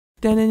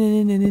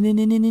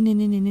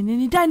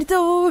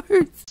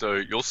Dinosaurs! So,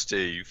 you're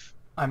Steve.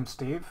 I'm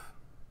Steve.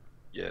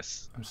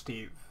 Yes. I'm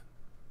Steve.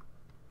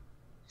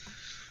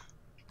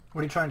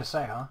 What are you trying to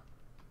say, huh?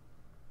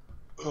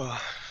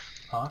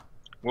 Huh?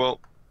 Well,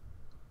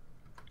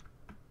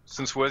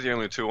 since we're the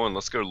only two on,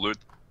 let's go loot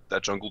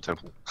that jungle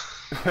temple.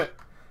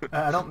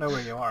 I don't know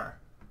where you are.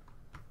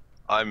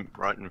 I'm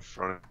right in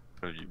front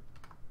of you.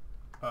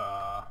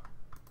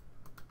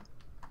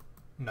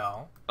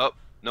 No. Oh,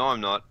 no I'm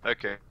not.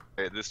 Okay,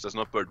 this does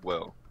not bode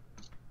well.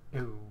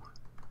 Ooh.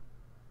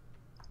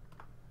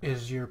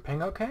 Is your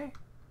ping okay?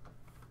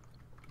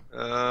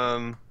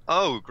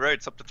 Oh great,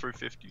 it's up to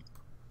 350.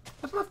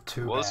 That's not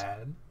too Was?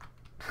 bad.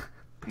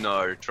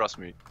 No, trust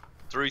me.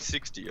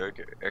 360,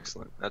 okay,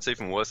 excellent. That's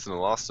even worse than the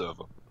last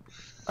server.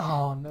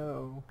 Oh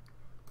no.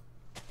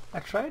 I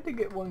tried to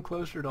get one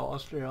closer to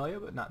Australia,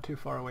 but not too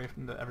far away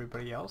from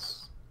everybody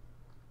else.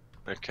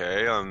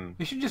 Okay,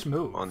 You should just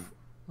move. on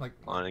Like,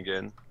 line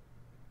again.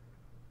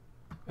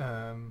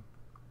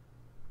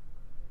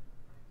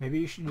 maybe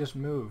you should just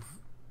move,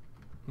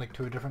 like,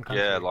 to a different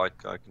country. Yeah, like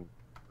I can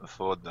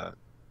afford that.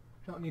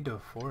 You don't need to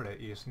afford it.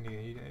 You just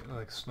need to,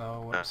 like,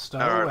 stow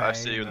Alright, away. I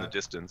see you in the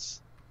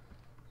distance.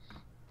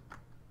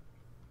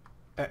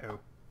 Uh-oh.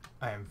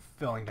 I am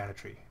falling down a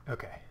tree.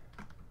 Okay.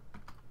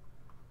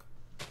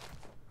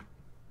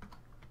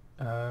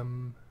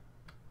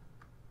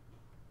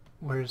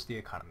 Where's the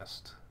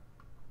economist?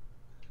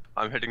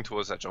 I'm heading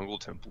towards that jungle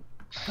temple.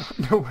 I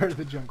don't know where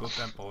the jungle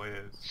temple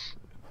is.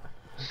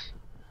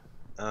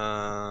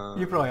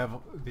 You probably have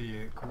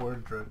the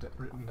coordinates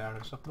written down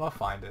and stuff, but I'll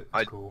find it.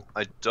 It's cool.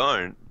 I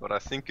don't, but I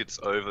think it's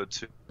over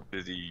to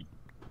the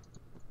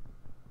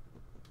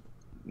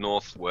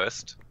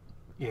northwest.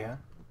 Yeah.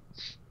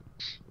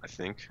 I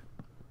think.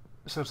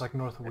 So it's like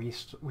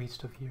northwest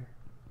of here.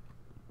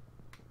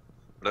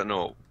 I don't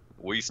know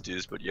what west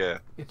is, but yeah.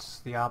 It's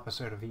the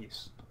opposite of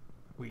east.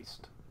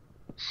 West.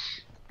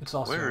 It's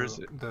also Where is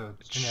it? the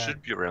It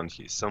should be around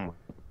here somewhere.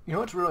 You know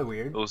what's really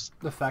weird? It was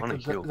The fact on a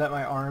that, hill. that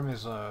my arm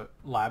is a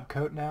lab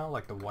coat now,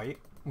 like the white.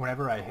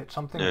 Whenever I hit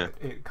something, Yeah.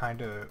 it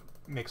kind of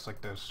makes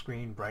like the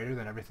screen brighter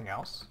than everything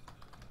else.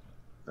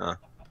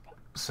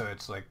 So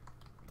it's like,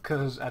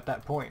 because at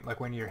that point,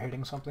 like when you're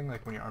hitting something,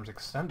 like when your arm's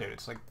extended,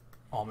 it's like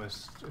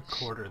almost a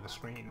quarter of the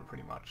screen,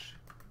 pretty much.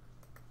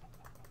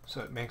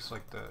 So it makes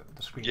like the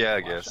screen. Yeah,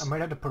 I flash. guess. I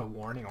might have to put a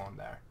warning on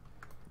there.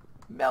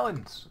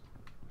 Melons.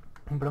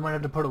 But I might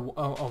have to put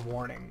a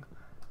warning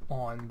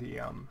on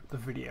the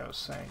video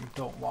saying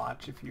don't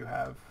watch if you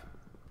have,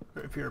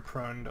 or if you're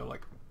prone to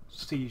like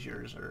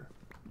seizures or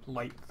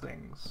light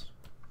things.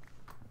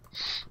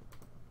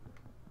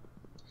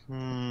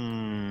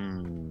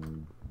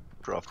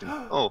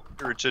 Crafting. Oh,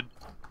 hey Richard.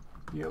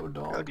 Yo,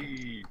 dog.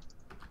 Howdy.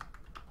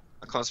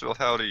 I can't spell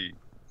howdy.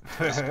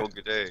 It's called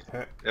good day.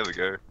 There we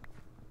go.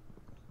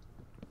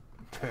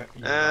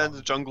 And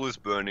the jungle is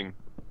burning.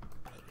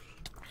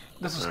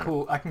 This is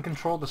cool. I can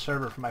control the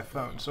server from my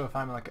phone, so if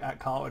I'm like at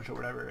college or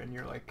whatever and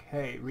you're like,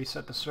 hey,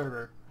 reset the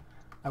server,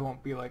 I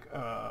won't be like,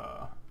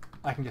 I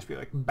can just be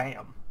like,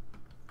 bam.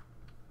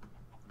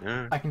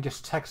 Yeah. I can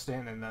just text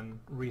in and then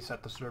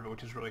reset the server,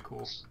 which is really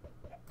cool.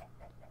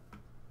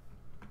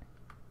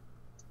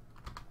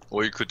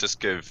 Or you could just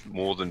give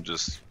more than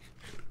just,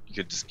 you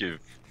could just give,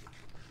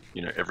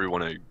 you know,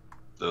 everyone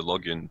the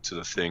login to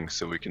the thing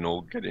so we can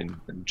all get in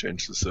and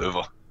change the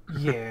server.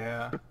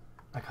 Yeah,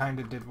 I kind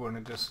of did want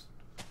to just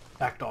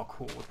act all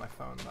cool with my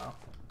phone, though.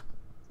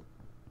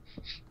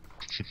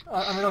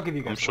 I mean, I'll give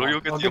you guys. I'm sure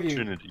you'll get the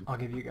opportunity. I'll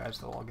give you guys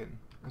the login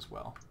as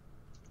well.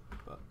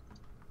 But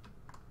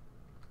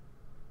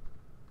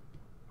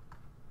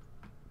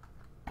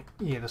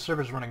yeah, the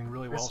server's running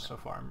really well so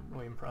far. I'm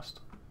really impressed.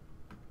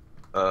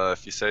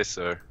 If you say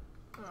so.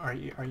 Are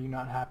you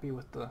not happy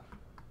with the?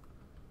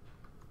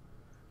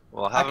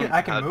 Well, I haven't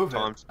I can had move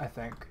time. it. I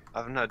think. I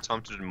haven't had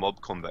time to do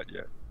mob combat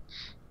yet,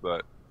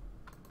 but.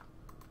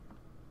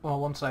 Well,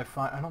 once I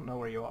don't know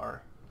where you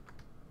are.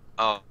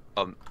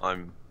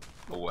 I'm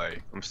away.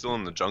 I'm still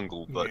in the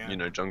jungle, but Yeah. you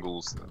know,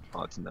 jungle's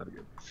hard to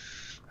navigate.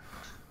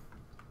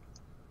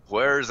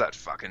 Where is that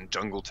fucking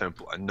jungle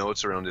temple? I know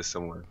it's around here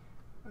somewhere.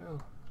 Oh.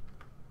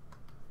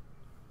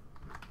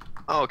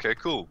 Oh, okay,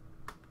 cool.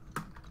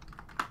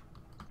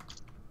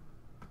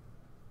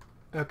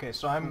 Okay,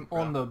 so I'm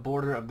on the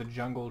border of the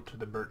jungle to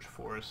the birch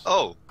forest.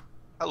 Oh,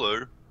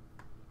 hello.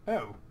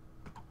 Oh.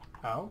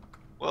 Oh?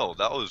 Well,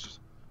 that was.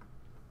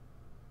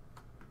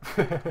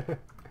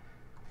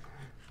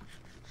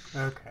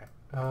 Okay.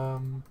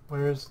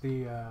 Where's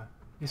the,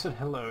 you said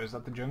hello, is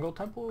that the jungle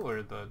temple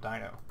or the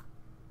dino?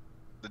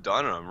 The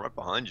dino, I'm right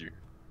behind you.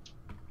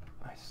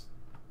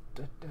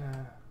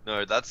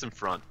 No, that's in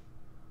front.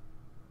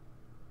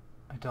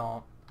 I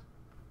don't.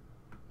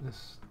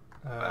 This,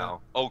 Wow.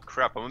 Oh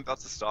crap, I'm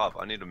about to starve.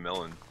 I need a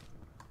melon.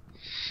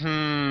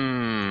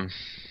 I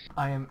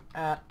am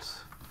at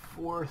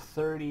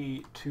 430,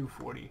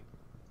 240.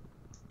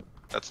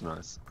 That's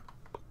nice.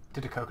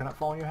 Did a coconut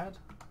fall on your head?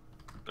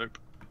 Nope.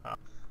 Oh.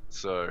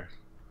 So,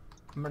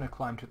 I'm gonna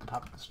climb to the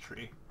top of this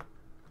tree.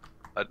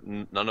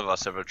 none of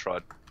us ever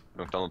tried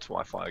McDonald's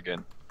Wi-Fi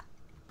again.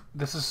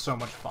 This is so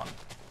much fun.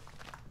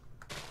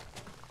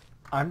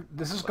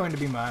 This is going to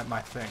be my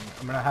thing.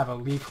 I'm gonna have a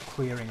leaf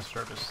clearing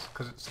service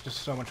because it's just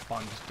so much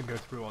fun just to go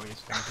through all these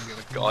things and be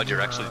like, God, you're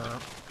actually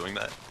doing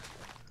that.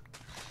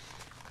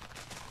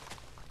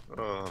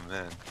 Oh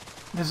man.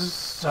 This is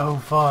so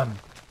fun.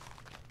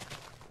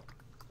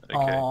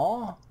 Okay.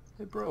 Aww,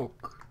 it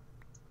broke.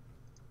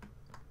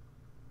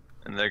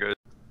 And there goes.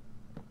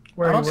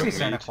 I don't see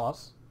Santa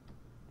Claus.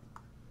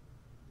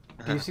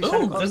 Do you see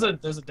Santa Claus?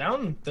 There's a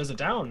down. There's a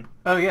down.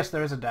 Oh yes,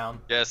 there is a down.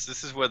 Yes,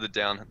 this is where the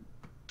down,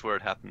 where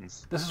it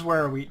happens. This is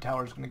where a wheat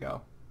tower is gonna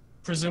go.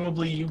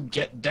 Presumably you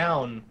get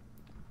down.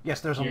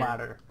 Yes, there's a Here.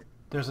 ladder.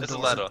 There's a door.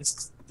 ladder.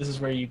 This is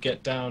where you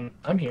get down.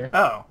 I'm here.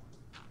 Oh.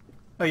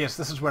 Oh yes,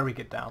 this is where we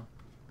get down.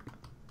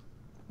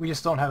 We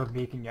just don't have a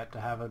beacon yet to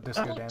have a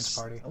disco dance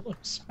party. That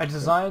looks I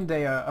designed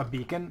a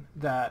beacon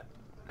that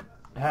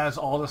has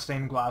all the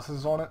stained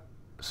glasses on it,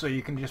 so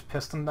you can just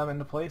piston them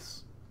into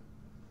place.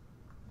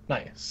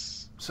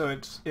 nice. So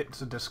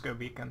it's a disco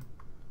beacon.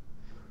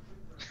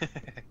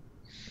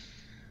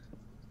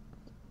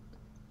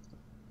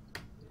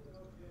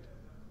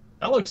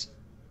 That looks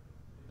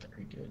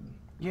very good.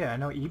 Yeah, I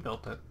know E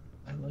built it.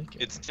 I like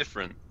it. It's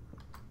different.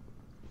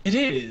 It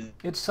is.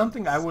 It's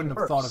something I wouldn't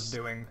have thought of First.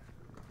 doing,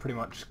 pretty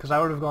much, because I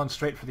would have gone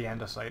straight for the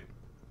andesite.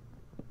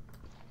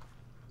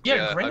 Yeah,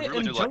 Yeah, I granite really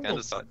and do like jungle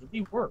andesite.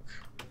 really work.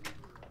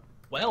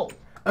 Well,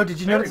 Oh, did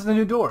you Very- notice the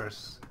new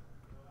doors?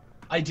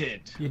 I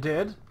did. You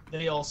did?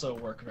 They also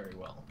work very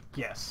well.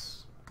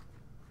 Yes.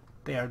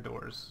 They are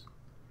doors.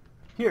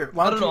 Here,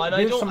 why I don't know. And I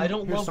here's don't. some- I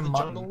don't here's love the some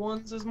jungle mutton.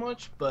 ones as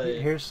much, but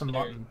Here's some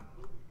they're- mutton.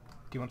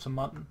 Do you want some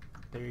mutton?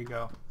 There you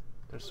go.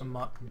 There's some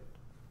mutton.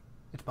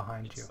 It's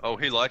behind you. Oh,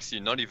 he likes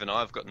you. Not even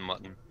I've gotten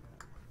mutton.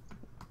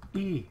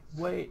 E,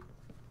 wait.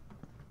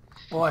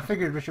 Well, I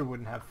figured Richard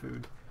wouldn't have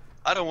food.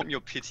 I don't want your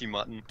pity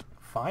mutton.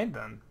 Fine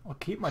then. I'll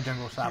keep my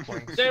jungle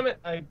saplings. Damn it!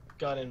 I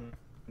got in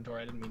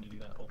inventory. I didn't mean to do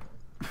that. Hold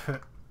on.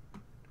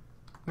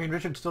 I mean,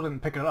 Richard still didn't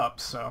pick it up,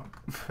 so.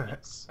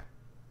 Yes.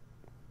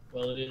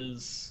 Well, it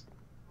is.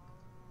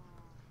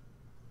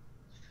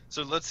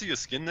 So let's see your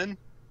skin then.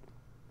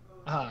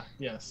 Ah,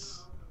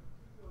 yes.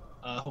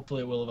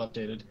 Hopefully it will have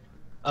updated.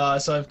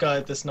 So I've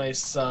got this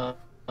nice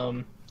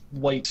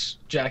white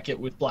jacket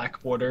with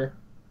black border,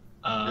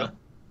 Yep.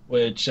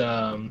 which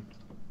again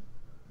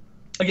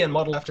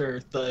modeled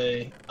after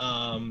the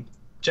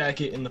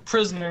jacket in The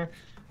Prisoner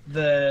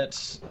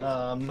that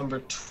number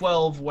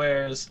 12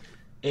 wears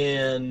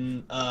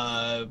in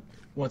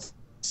what's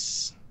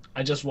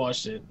I just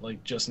watched it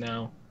like just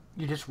now.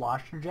 You just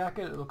washed your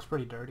jacket? It looks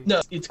pretty dirty.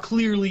 No, it's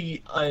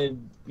clearly a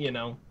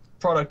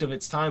product of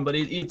its time, but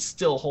it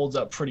still holds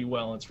up pretty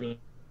well. It's really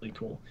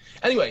cool.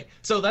 Anyway,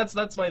 so that's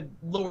my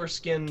lower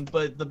skin,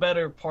 but the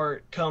better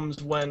part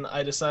comes when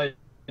I decide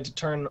to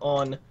turn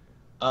on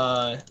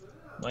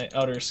my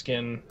outer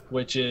skin,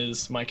 which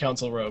is my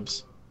council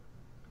robes,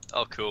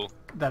 Oh, cool.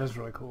 That is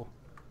really cool.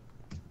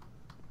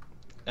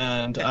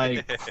 and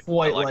I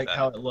quite I like like that.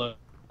 how it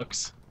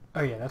looks.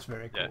 Oh yeah, that's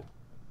very cool. Yeah.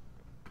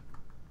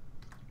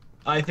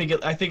 I think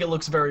it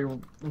looks very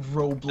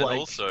robe-like, And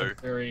also,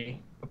 and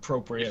very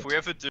appropriate. If we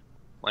ever do,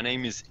 my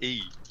name is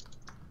E.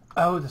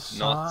 Oh, the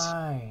Not-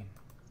 sign.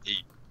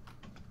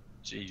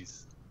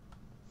 Jeez.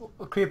 Well,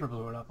 Creeper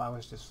blew it up. I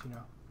was just,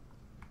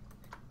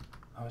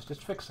 I was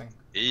just fixing.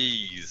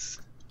 E's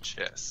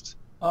chest.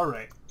 All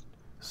right.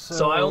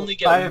 So I only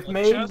get I have one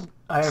made chest?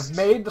 I have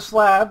made the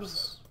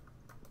slabs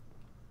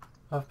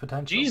of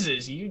potential.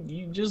 Jesus, you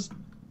just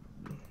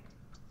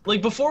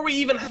like before we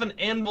even have an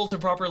anvil to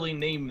properly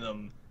name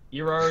them,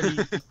 you're already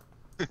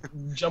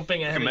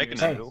jumping ahead can of make an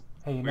yourself. anvil.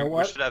 Hey, you We, know we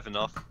what? should have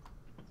enough.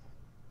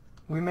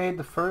 We made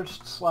the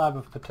first slab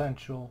of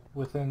potential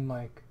within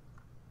like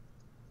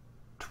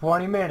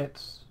 20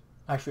 minutes.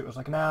 Actually, it was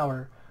like an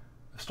hour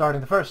of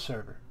starting the first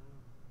server.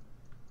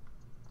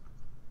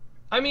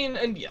 I mean,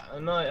 and yeah,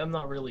 I'm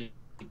not really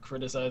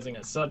criticizing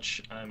as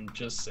such. I'm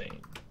just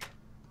saying,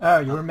 Oh,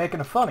 you were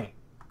making a funny.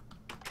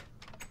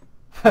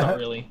 not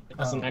really. It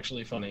wasn't Oh.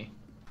 actually funny.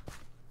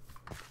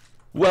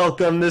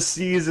 Welcome to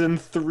season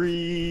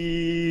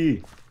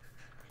 3.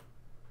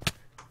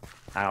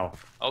 Ow.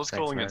 I was Thanks,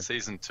 calling man. it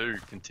season 2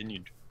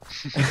 continued.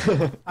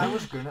 I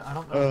was gonna. I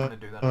don't know if I'm gonna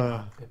do that. Or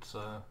not. It's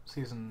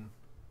season.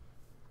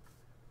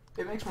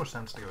 It makes more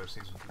sense to go with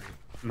season 3.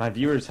 My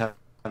viewers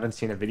haven't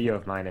seen a video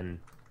of mine in...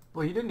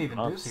 Well, you didn't even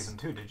do Months. season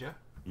 2, did you?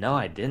 No,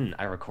 I didn't.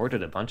 I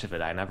recorded a bunch of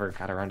it. I never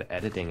got around to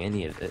editing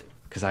any of it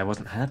because I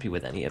wasn't happy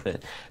with any of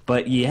it.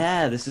 But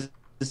yeah, this is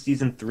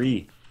season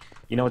 3.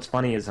 You know what's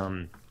funny is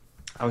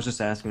I was just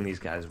asking these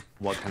guys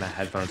what kind of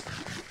headphones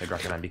they'd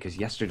recommend because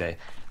yesterday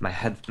my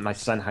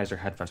Sennheiser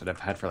headphones that I've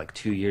had for like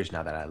 2 years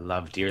now that I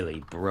love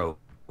dearly broke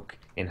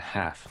in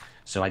half.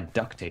 So I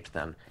duct taped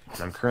them,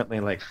 and I'm currently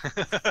like,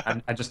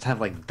 I just have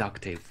like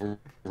duct tape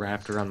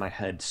wrapped around my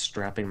head,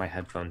 strapping my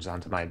headphones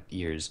onto my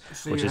ears,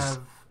 So which you is have.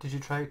 Did you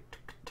try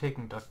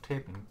taking duct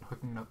tape and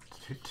hooking up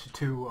to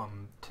two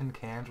tin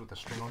cans with a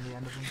string on the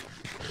end of them?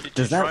 Did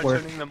Does you that try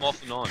work? turning them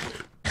off and on?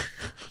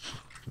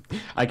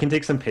 I can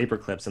take some paper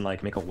clips and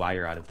like make a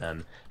wire out of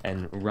them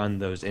and run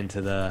those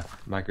into the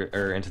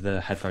into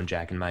the headphone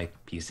jack in my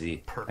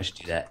PC. I should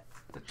do that.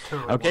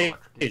 Totally Okay,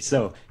 electrocuted.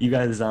 so you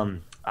guys,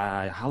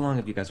 how long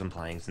have you guys been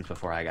playing since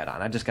before I got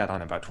on? I just got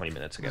on about 20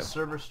 minutes ago. The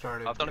server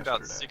started I've done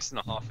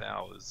yesterday. about 6.5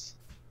 hours.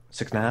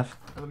 6.5?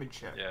 Let me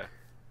check. Yeah.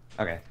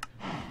 Okay.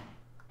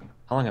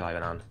 How long have I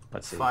been on?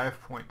 Let's see.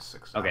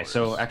 5.6 Okay, hours.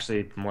 so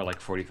actually more like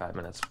 45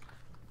 minutes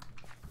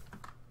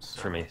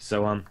So, for me.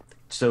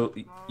 So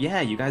yeah,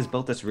 you guys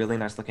built this really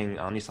nice looking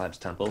Omnislabs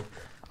temple.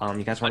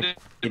 You guys want to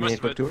give me a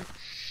quick tour?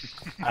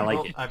 I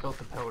like it. I built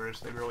the pillars.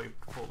 They really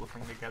pull the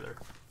thing together.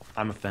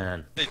 I'm a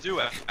fan. They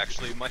do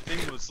actually. My thing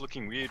was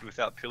looking weird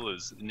without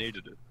pillars. It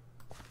needed it.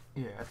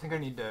 Yeah, I think I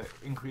need to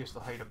increase the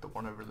height of the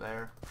one over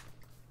there.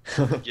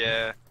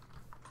 Yeah.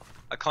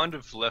 I kind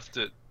of left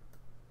it,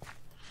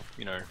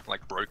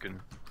 like broken.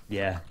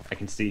 Yeah, I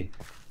can see.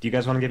 Do you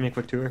guys want to give me a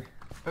quick tour?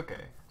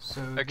 Okay,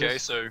 so Okay,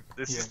 so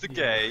this is the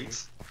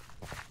gate.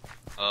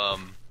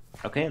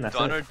 Okay, and that's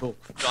it. Cool.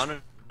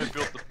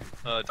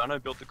 Dino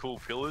built the cool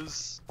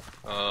pillars.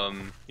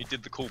 He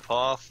did the cool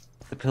path.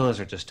 The pillars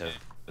are just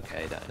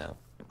okay, Dino.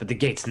 But the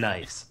gate's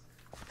nice.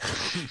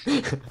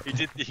 He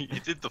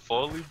did the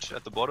foliage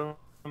at the bottom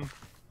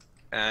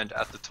and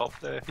at the top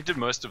there. He did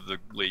most of the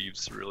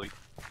leaves really.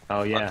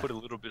 Oh yeah. I put a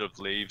little bit of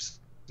leaves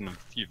and a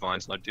few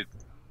vines, and I did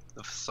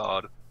the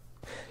facade.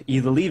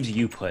 Yeah, the leaves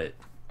you put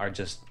are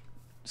just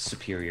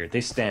superior.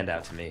 They stand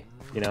out to me.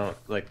 You know,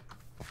 like.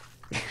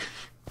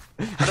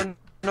 I don't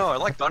know. I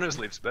like Dino's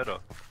leaves better.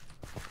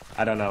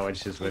 I don't know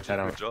which is which. I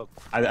don't. Good job.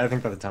 I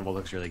think that the temple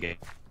looks really good,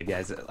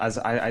 guys. As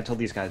I told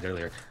these guys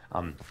earlier,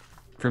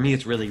 for me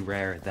it's really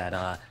rare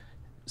that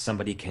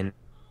somebody can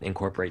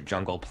incorporate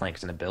jungle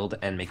planks in a build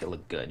and make it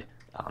look good.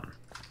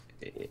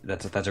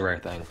 That's a rare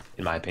thing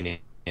in my opinion,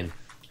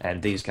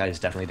 and these guys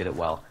definitely did it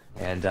well.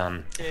 And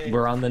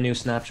we're on the new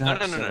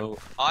Snapchat. No.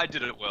 I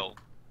did it well.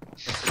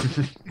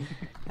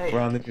 Hey, We're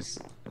on the new.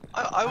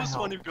 I was the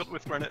one who built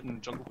with granite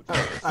and jungle wood.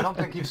 I don't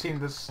think you've seen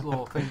this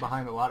little thing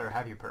behind the ladder,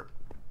 have you, Perp?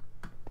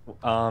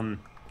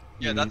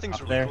 Yeah, that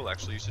thing's really cool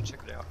actually. You should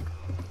check it out.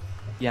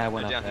 Yeah, I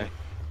went up down there. here.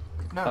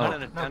 No,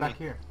 no, back down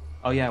here.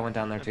 Oh yeah, I went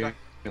down there too.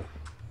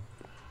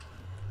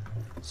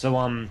 So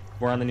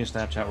we're on the new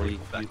Snapchat where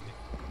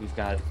we've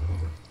got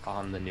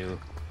the new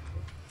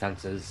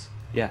fences.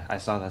 Yeah, I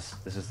saw this.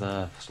 This is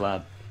the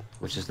slab,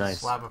 which is nice.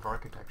 Slab of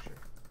architecture.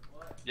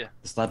 Yeah.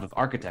 The slab of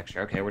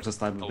architecture. Okay, where's the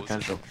slab of Oh,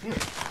 potential? Here.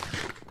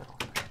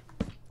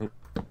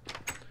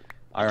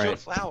 All It's your right.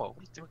 flower. What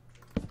are you doing?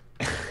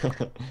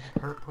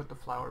 Perp, put the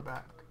flower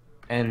back.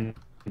 And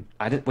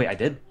I did. Wait, I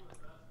did.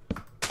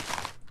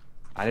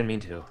 I didn't mean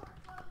to.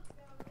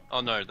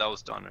 Oh no, that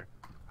was Dino.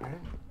 I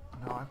didn't.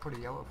 No, I put a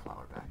yellow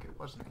flower back. It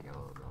wasn't a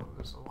yellow though. It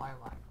was a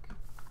lilac.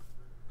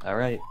 All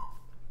right.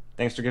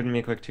 Thanks for giving me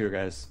a quick tour,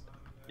 guys.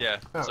 Yeah.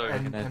 Oh, So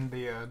and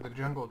the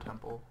jungle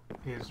temple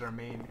is our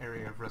main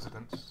area of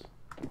residence.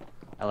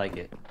 I like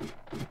it.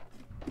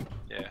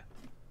 yeah.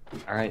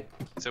 All right.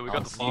 So we I'll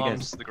got the see you guys.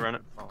 farms, the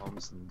granite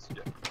farms, and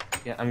yeah.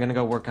 Yeah, I'm gonna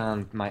go work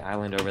on my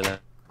island over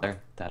there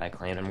that I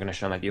claimed. I'm gonna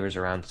show my viewers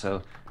around.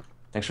 So,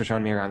 thanks for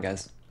showing me around,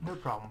 guys. No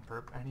problem,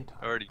 Perp. Anytime.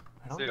 Already.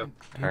 I don't See ya. think.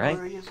 Do you know Alright.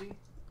 where he is?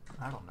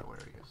 I don't know where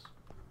he is.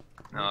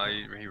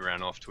 No, he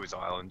ran off to his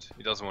island.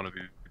 He doesn't want to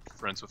be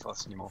friends with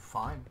us anymore.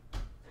 Fine.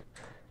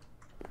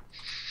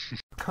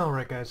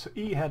 Alright guys, so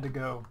E had to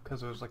go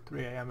because it was like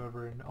 3 AM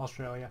over in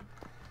Australia.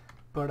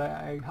 But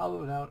I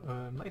hollowed out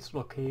a nice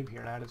little cave here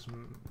and added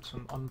some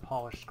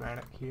unpolished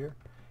granite here.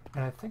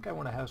 And I think I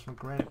want to have some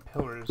granite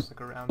pillars like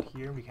around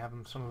here. We can have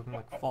some of them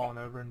like falling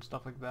over and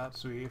stuff like that.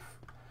 So and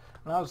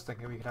I was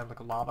thinking we could have like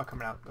a lava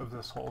coming out of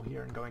this hole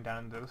here and going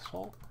down into this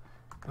hole.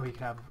 And we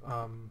could have,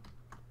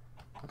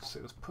 let's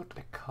see, let's put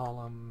a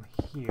column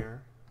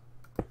here.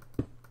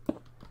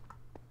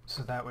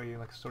 So that way you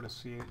like sort of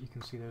see it, you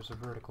can see there's a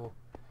vertical.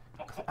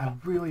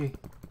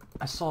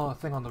 I saw a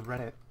thing on the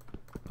Reddit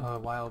a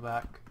while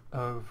back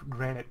of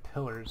granite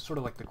pillars, sort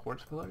of like the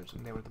quartz pillars,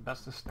 and they were the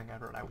bestest thing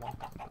ever and I want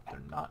them, but they're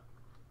not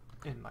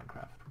in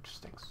Minecraft, which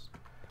stinks.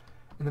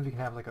 And then we can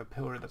have like a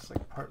pillar that's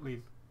like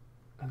partly,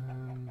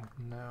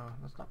 no,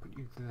 let's not put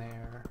you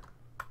there.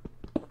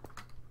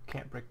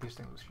 Can't break these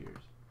things with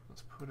shears.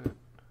 Let's put it...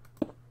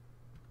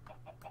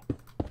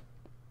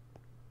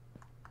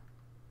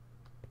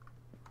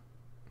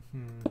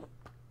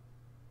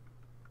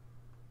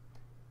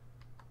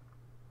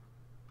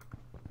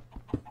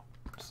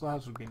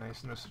 Slabs would be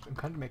nice in this. I'm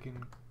kind of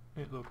making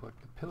it look like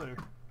the pillar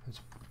has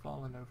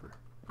fallen over.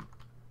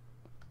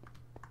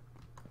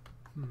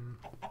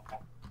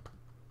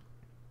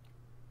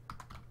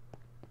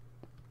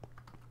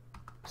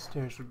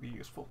 Stairs would be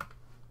useful.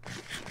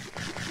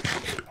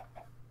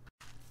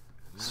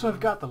 So I've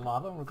got the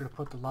lava, and we're going to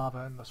put the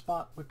lava in the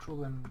spot, which will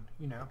then,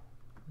 you know,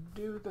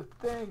 do the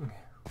thing.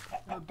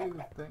 It'll do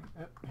the thing.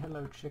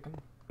 Hello, chicken.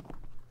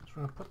 So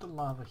we're going to put the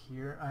lava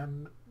here.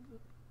 I'm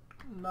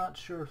not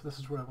sure if this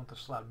is where I want the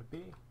slab to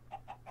be.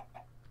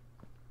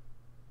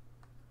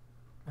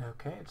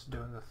 Okay, it's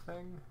doing the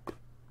thing.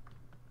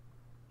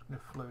 It's going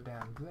to flow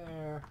down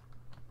there.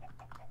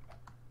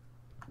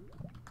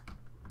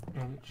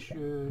 And it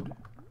should...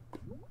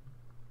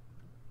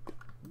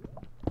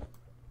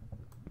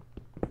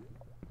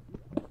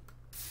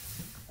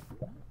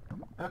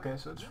 Okay,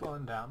 so it's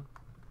falling down.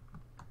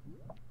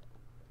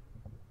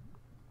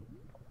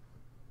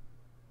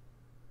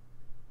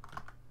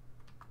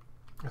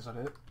 Is that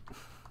it?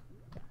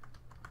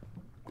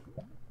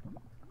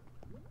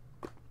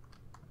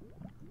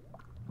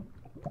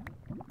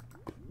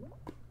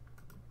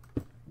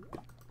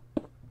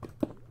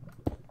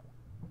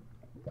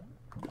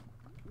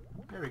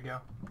 There we go.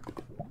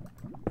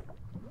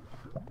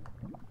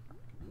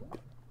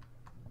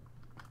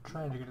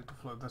 Trying to get it to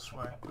flow this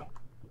way.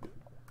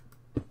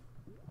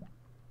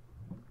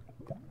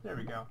 There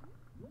we go.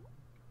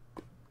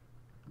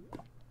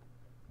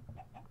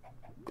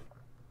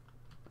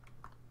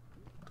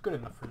 It's good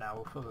enough for now.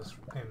 We'll fill this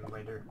in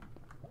later.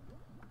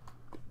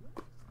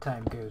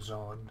 Time goes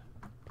on.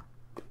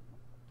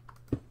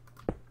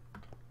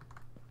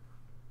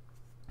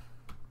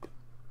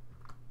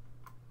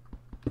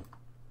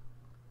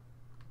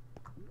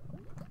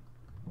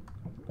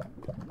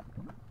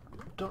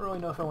 Don't really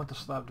know if I want the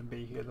slab to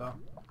be here though.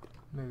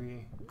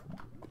 Maybe.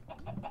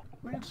 I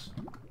mean,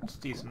 it's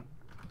decent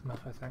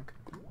enough, I think.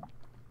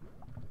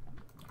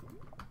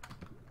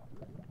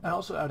 I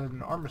also added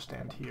an armor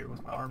stand here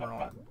with my armor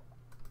on it.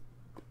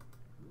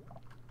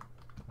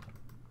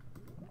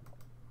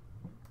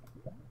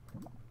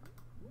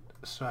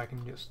 So I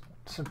can just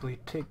simply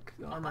take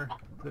the armor,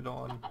 put it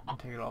on, and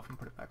take it off and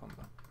put it back on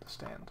the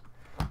stand.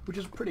 Which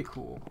is pretty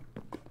cool.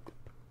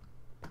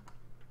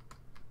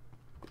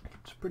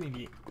 It's pretty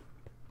neat.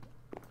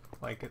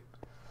 Like it.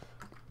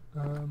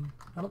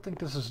 I don't think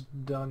this is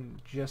done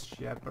just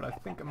yet, but I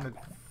think I'm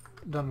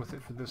done with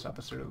it for this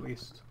episode at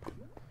least.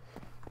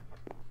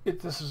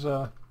 This is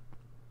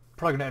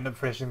probably gonna end up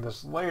finishing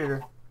this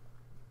later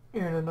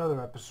in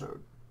another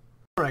episode.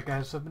 Alright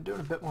guys, so I've been doing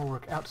a bit more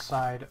work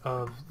outside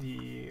of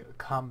the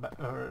combat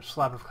or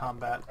slab of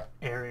combat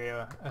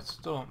area. I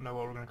still don't know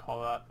what we're gonna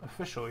call that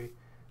officially,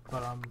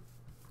 but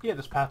yeah,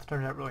 this path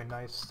turned out really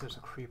nice. There's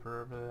a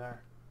creeper over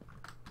there.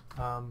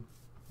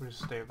 We'll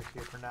just stay over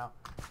here for now.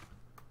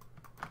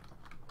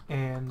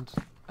 And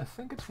I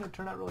think it's going to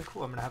turn out really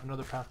cool. I'm going to have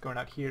another path going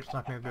out here. It's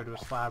not going to go to a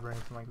slab or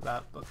anything like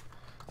that, but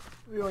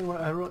really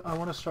I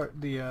want to start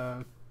the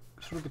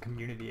sort of the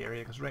community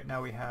area, because right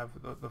now we have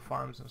the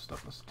farms and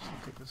stuff. Let's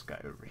just take this guy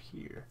over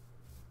here.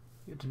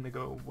 Get him to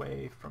go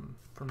away from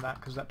that,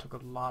 because that took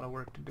a lot of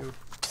work to do.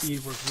 He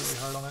worked really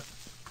hard on it.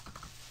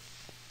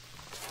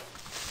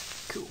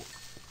 Cool.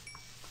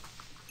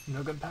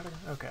 No gunpowder?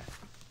 Okay.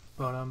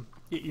 But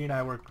you and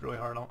I worked really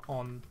hard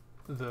on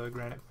the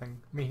granite thing.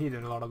 I mean, he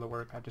did a lot of the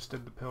work. I just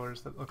did the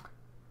pillars that look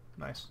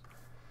nice.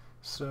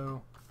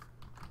 So,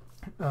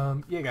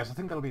 yeah, guys, I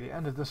think that'll be the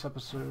end of this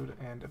episode,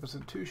 and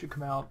episode 2 should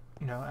come out,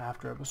 you know,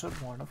 after episode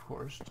 1, of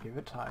course. Give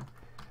it time.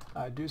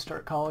 I do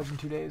start college in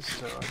 2 days,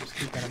 so just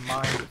keep that in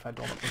mind if I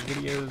don't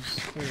upload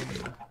videos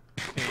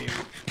in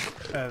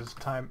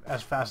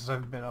as fast as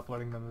I've been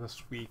uploading them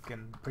this week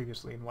and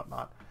previously and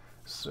whatnot.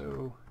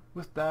 So,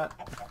 with that,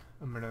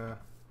 I'm gonna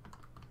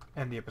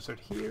end the episode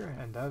here,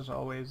 and as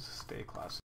always, stay classy.